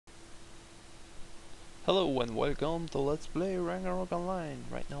Hello and welcome to Let's Play Ragnarok Online.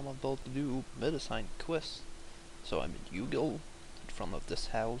 Right now I'm about to do medicine quest. So I'm in Ugal, in front of this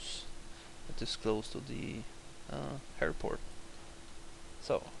house that is close to the airport.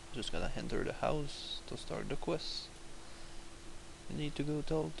 So, just gonna enter the house to start the quest. We need to go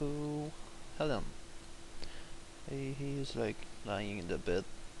talk to Helen. He is like lying in the bed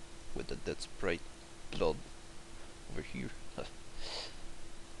with the dead sprite blood over here.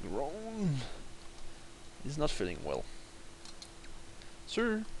 Groan! He's not feeling well.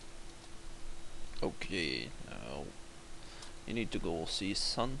 Sir? Okay, now you need to go see his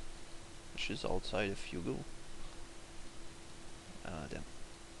son, which is outside of Hugo. Then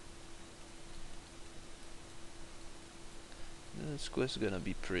this quest is gonna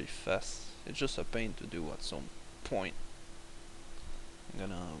be pretty fast. It's just a pain to do at some point. I'm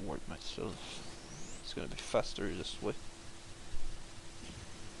gonna work myself. It's gonna be faster this way.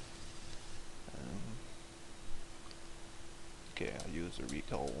 Okay, I'll use a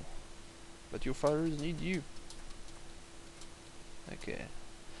recall. But your fathers need you. Okay.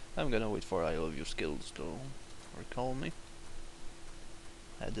 I'm gonna wait for I love your skills to recall me.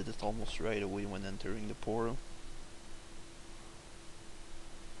 I did it almost right away when entering the portal.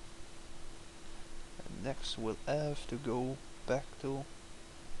 And next we'll have to go back to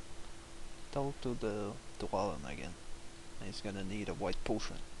talk to the Dwalin again. And he's gonna need a white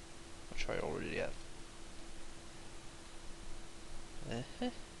potion, which I already have.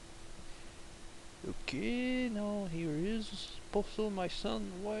 Okay, now here is Postal, my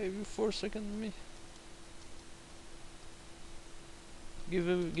son. Why have you forsaken me?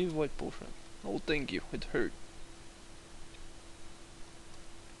 Give white potion. Oh, thank you. It hurt.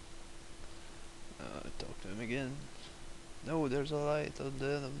 Talk to him again. No, there's a light at the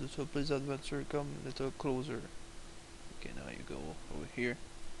end of the so please adventure. Come a little closer. Okay, now you go over here.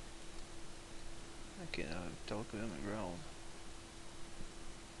 Okay, now talk to him around.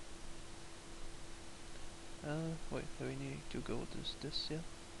 Wait, do we need to go this yet?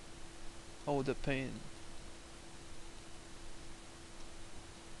 Oh, the pain.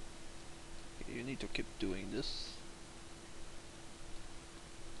 Okay, you need to keep doing this.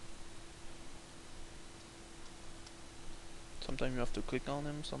 Sometimes you have to click on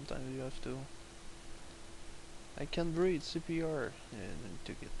him, sometimes you have to... I can breathe, CPR. Yeah, I need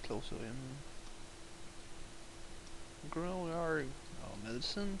to get close to him. Ground hard. Oh,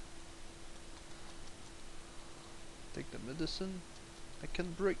 medicine. Take the medicine. I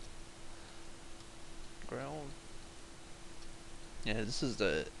can breathe. Ground. Yeah, this is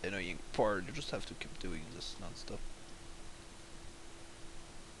the annoying part. You just have to keep doing this non-stop.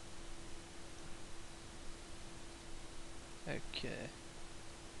 Okay.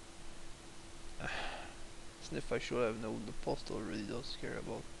 Sniff, I should have known the postal really does care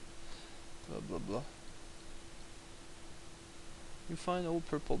about blah blah blah. You find old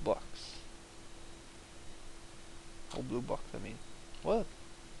purple box. Old blue box, I mean. What?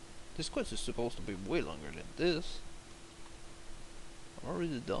 This quest is supposed to be way longer than this. I'm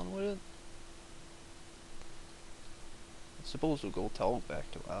already done with it. It's supposed to go talk back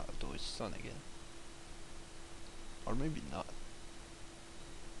to his son again. Or maybe not.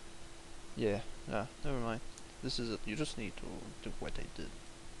 Yeah, never mind. This is it. You just need to do what I did.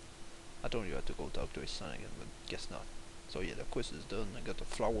 I told you I had to go talk to his son again, but guess not. So yeah, the quest is done. I got the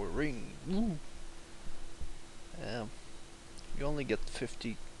flower ring. Woo! You only get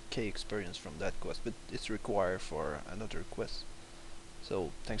 50k experience from that quest, but it's required for another quest.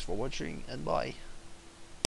 So thanks for watching and bye.